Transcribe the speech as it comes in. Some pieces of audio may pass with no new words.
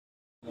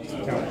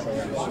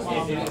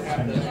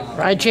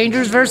Ride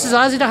Changers versus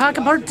Ozzy the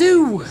Haka Part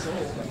 2.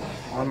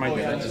 On my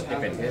day, that's just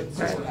if it hits.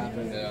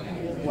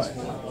 What?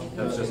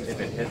 That's just if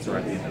it hits or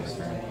at the end of the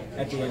turn.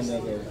 At the end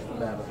of the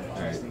battle.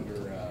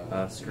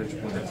 Alright. Scourge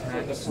point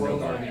attack, no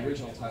guard.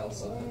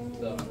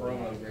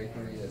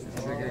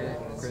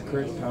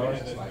 Crit power.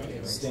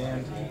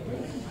 Stand.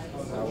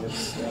 Power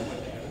step.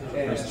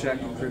 First check,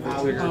 critical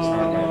trigger,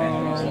 start by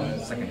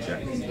Vanguard. Second check.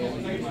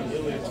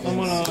 I'm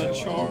gonna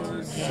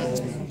charge,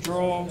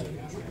 draw.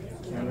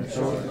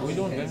 Are we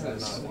doing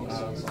business?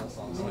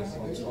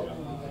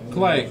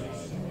 Play.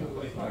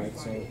 Alright,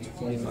 so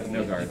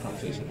No guard.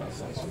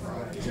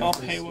 I'll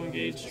pay 1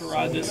 gauge to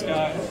ride this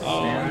guy.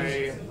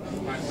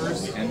 My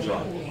first And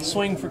draw.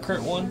 Swing for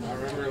crit 1. I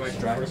remember like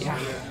the first time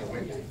I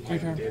went, Your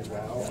turn. did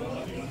well.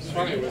 It's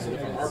funny, it was an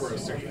Arbor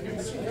stick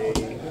against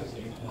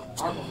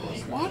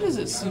Why does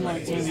it seem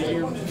like to me that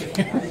you're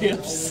very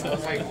upset?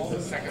 like the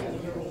second.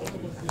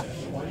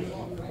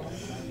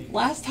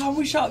 Last time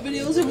we shot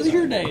videos, it was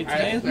your day.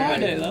 Today is my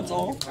day, that's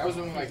all. I was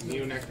doing like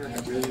Neo Nectar, I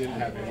really didn't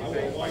have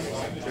anything, like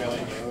except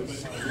Trailing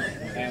Roads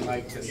and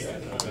like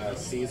the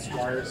Sea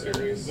Squire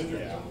series.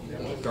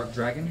 Dark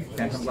Dragon,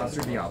 Phantom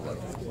Blaster, Diablo.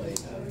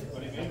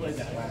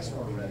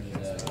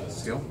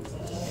 Skill.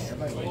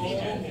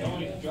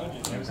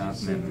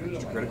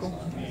 And critical.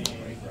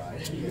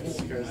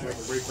 Because like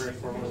the Break Bread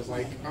formula was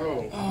like,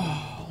 oh,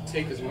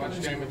 take as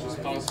much damage as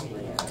possible.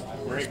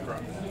 Break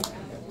Cry.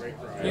 Break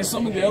Cry. You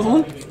summon the other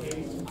one?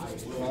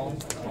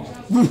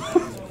 And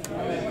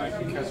then like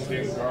because of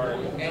Vanguard.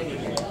 Yeah.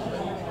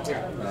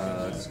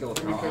 Skill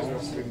Because attack.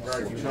 of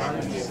Vanguard, you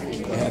charge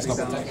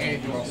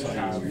and you also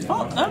have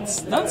Oh,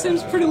 that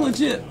seems pretty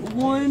legit.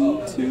 1,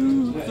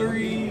 2,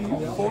 3,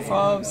 4,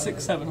 5,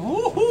 6, 7.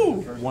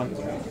 Woohoo!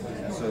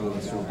 So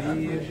this will be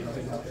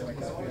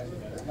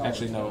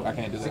Actually, no, I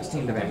can't do that.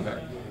 16 to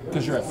Vanguard.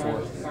 Because you're at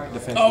 4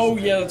 defense. Oh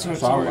yeah, that's right.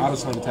 So Sorry. I'll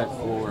just swing attack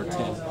for 10.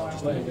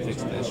 Just to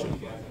fix that issue.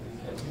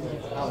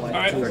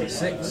 Alright.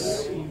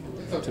 36.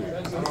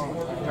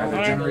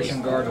 Either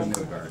Generation Guard or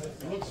No Guard.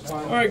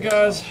 Alright,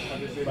 guys.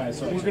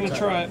 We're gonna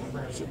try it.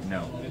 No.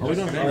 Are we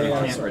doing that? You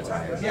can't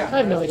retire. I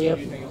have no idea.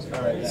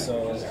 Alright,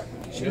 so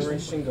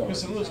Generation Go.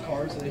 Some of those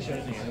cards that they showed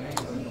at the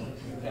end,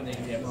 and they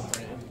never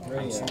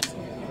printed.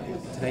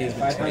 Today is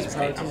Five points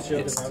power to the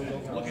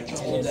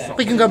shield.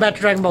 We can go back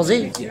to Dragon Ball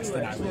Z. Yes,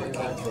 then I will.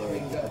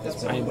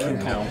 I am 2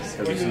 pounds.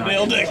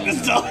 Nail deck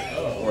this time.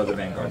 Or the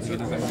Vanguard.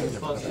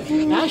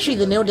 Actually,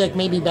 the Nail deck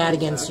may be bad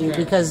against you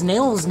because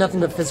Nail is nothing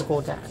but physical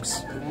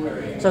attacks.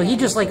 So he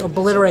just like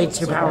obliterates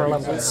your power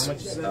levels.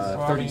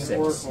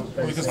 36.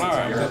 Because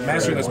the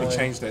mastery lets me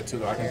change that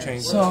too. I can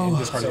change and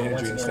discard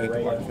energy instead of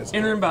blocking physical.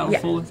 Enter in battle,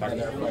 fully.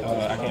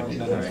 I can't do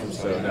that.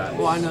 So that.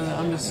 Well, I know that.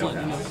 I'm just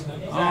letting you know.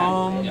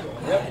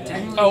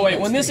 Oh wait,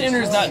 when this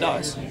enters, that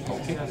dies.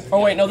 Oh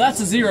wait, no, that's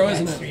a 0,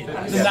 isn't it?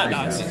 Then that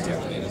dies.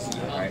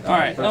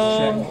 Alright,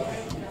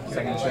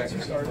 Second check.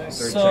 Third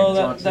so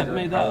check. that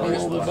made that a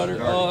little bit better.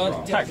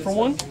 Attack for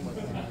 1.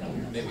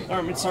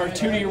 Alright, sorry,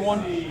 2 to your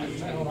 1.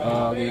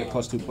 We get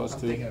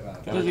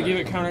 +2/+2. Does it give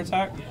it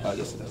counterattack?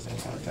 Yes, it does.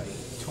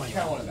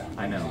 Counterattack.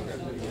 I know.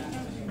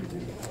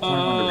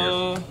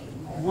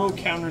 Will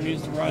counter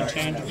needs the ride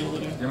change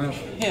ability.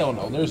 Hell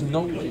no. There's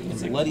no way in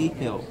bloody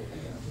hell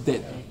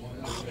that.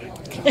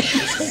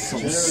 So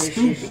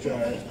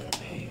stupid.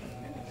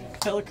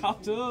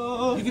 Helicopter.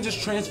 You can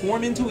just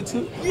transform into it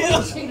too.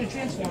 Yeah.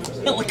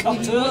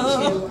 Helicopter.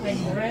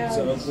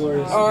 So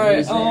Glorious.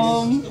 Alright,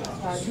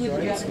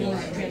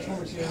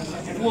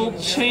 we'll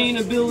chain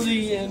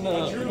ability and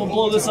we'll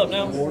blow this up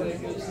now.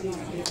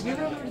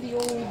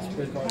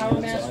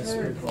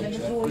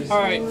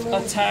 Alright,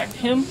 attack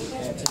him.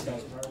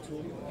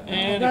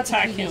 And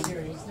attack him.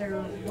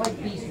 They're like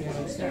Beast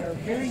Wars. They're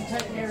very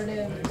tight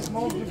narrative,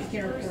 small group of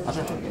characters.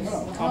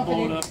 I'll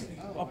blow it up.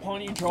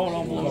 Upon you draw it,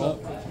 I'll blow it up.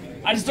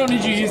 I just don't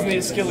need you using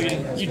the skill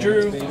again. You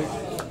drew.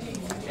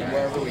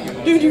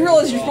 Dude, you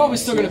realize you're probably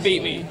still going to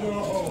beat me.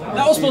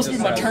 That was supposed to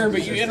be my turn,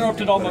 but you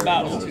interrupted all my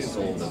battles.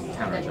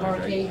 That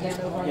barcade down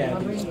over on the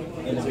Hungry.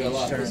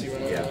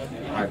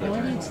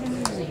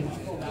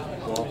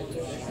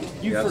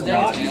 You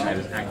forgot? I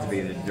was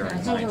activated during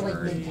my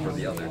turn for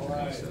the other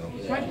turn, so.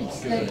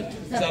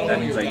 That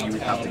means that you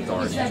would have to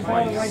guard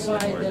twice or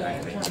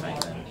activate my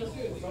turn.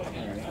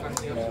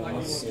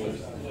 Let's see.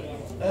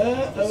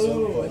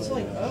 Oh, it's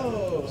like,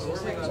 oh. So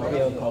it's like,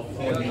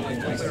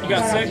 You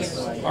got 6?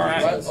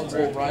 Alright.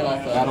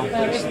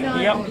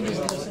 Yep.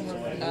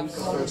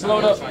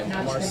 Load up.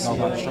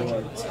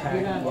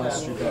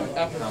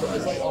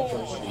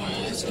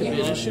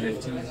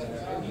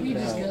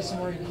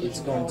 It's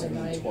going to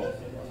be 12.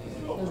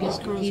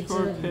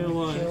 Score, pay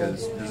one.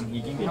 Because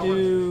you can You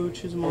do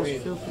choose the most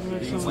skill for the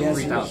next It's one. like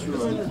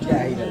 3,000.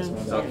 Yeah, he does.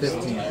 So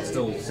 15 is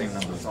still the same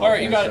number.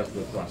 Alright, you got it.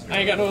 I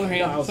ain't got no other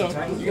hand, so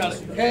you got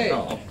it. Hey!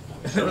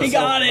 He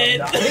got it!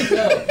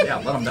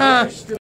 Yeah, let him die.